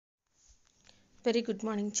Very good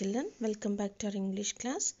morning children. Welcome back to our English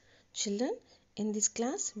class. Children, in this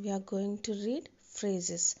class we are going to read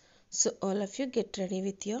phrases. So all of you get ready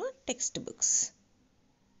with your textbooks.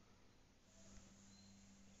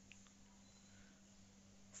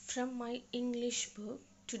 From my English book,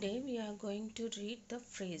 today we are going to read the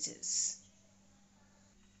phrases.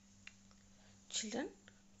 Children,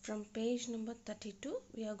 from page number 32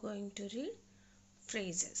 we are going to read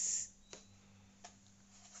phrases.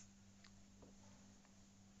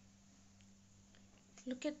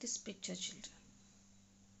 Look at this picture, children.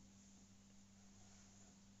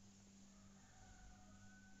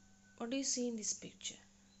 What do you see in this picture?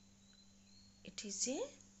 It is a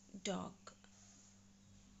dog.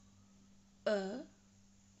 A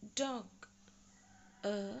dog.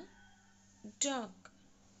 A dog.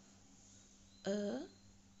 A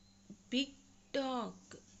big dog.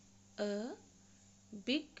 A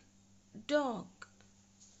big dog.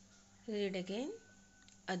 Read again.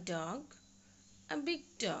 A dog. A big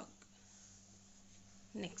dog.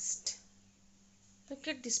 Next. Look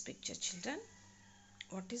at this picture, children.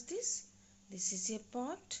 What is this? This is a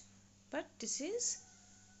pot, but this is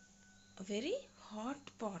a very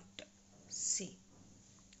hot pot. See.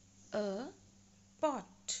 A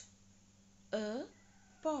pot. A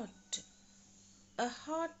pot. A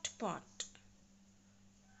hot pot.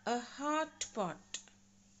 A hot pot.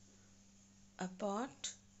 A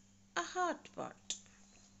pot. A hot pot.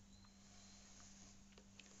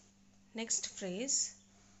 Next phrase.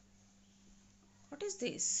 What is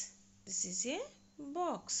this? This is a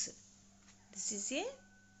box. This is a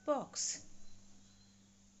box.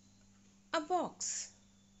 A box.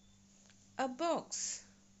 A box.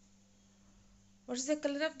 What is the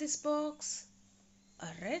color of this box? A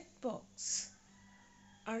red box.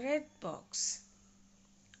 A red box.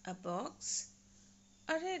 A box.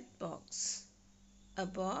 A red box. A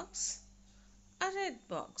box. A red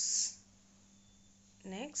box.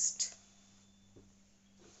 Next.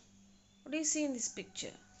 What do you see in this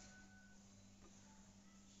picture?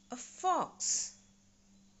 A fox.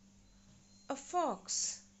 A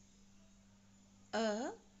fox.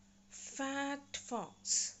 A fat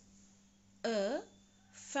fox. A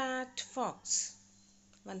fat fox.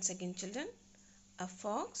 Once again, children. A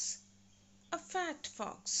fox. A fat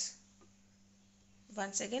fox.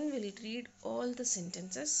 Once again, we'll read all the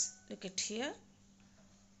sentences. Look at here.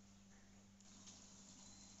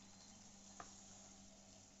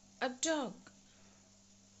 A dog.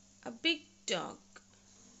 A big dog.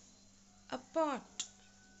 A pot.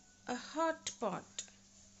 A hot pot.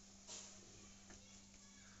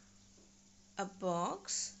 A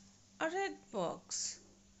box. A red box.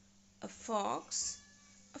 A fox.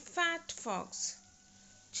 A fat fox.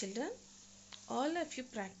 Children, all of you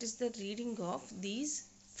practice the reading of these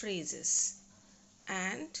phrases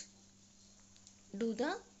and do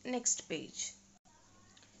the next page.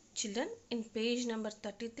 Children, in page number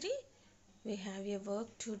 33, we have a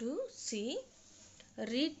work to do. See,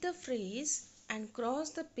 read the phrase and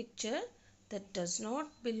cross the picture that does not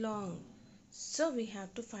belong. So we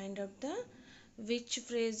have to find out the which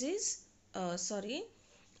phrase is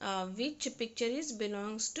which picture is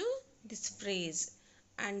belongs to this phrase,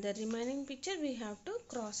 and the remaining picture we have to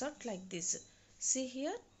cross out like this. See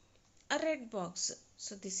here, a red box.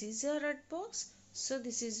 So this is a red box. So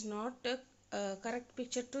this is not a correct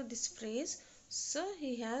picture to this phrase. So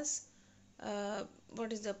he has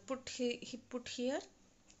what is the he put here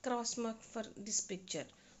cross mark for this picture.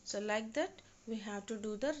 So like that we have to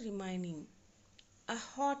do the remaining. A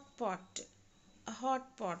hot pot. A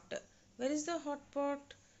hot pot. Where is the hot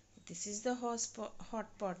pot? This is the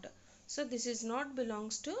hot pot. So this is not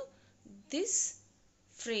belongs to this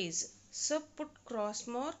phrase. So put cross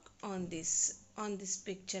mark on this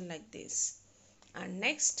picture like this. And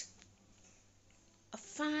next, a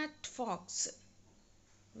fat fox.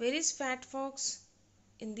 Where is fat fox?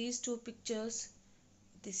 In these two pictures,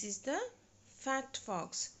 this is the fat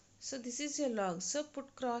fox. So this is a log. So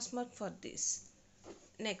put cross mark for this.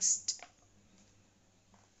 Next,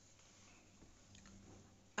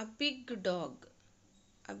 a big dog.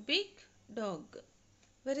 A big dog.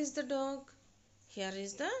 Where is the dog? Here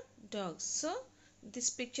is the dog. So this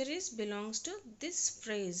picture is belongs to this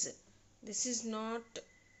phrase. This is not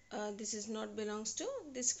belongs to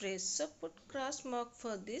this phrase. So put cross mark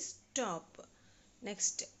for this top.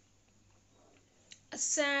 Next, a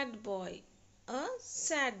sad boy. A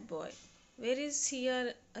sad boy. Where is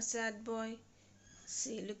here a sad boy?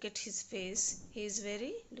 See, look at his face. He is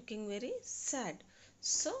looking very sad.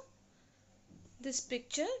 So this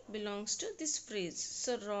picture belongs to this phrase.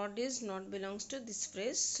 So rod is not belongs to this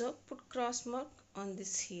phrase. So put cross mark on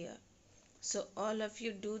this here. So all of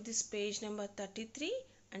you do this page number 33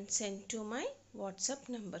 and send to my WhatsApp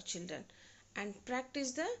number, children, and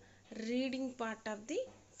practice the reading part of the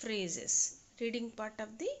phrases. Reading part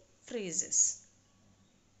of the phrases.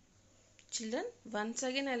 Children, once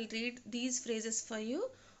again I'll read these phrases for you.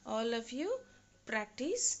 All of you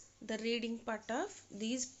practice the reading part of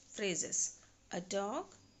these phrases. A dog,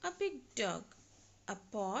 a big dog. A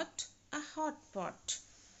pot, a hot pot.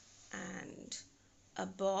 And a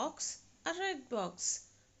box, a red box.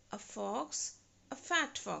 A fox, a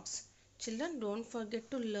fat fox. Children, don't forget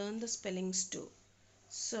to learn the spellings too.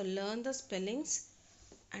 So learn the spellings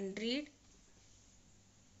and read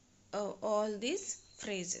all these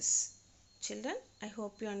phrases. Children, I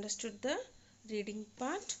hope you understood the reading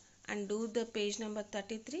part and do the page number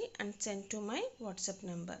 33 and send to my WhatsApp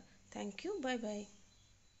number. Thank you. Bye bye.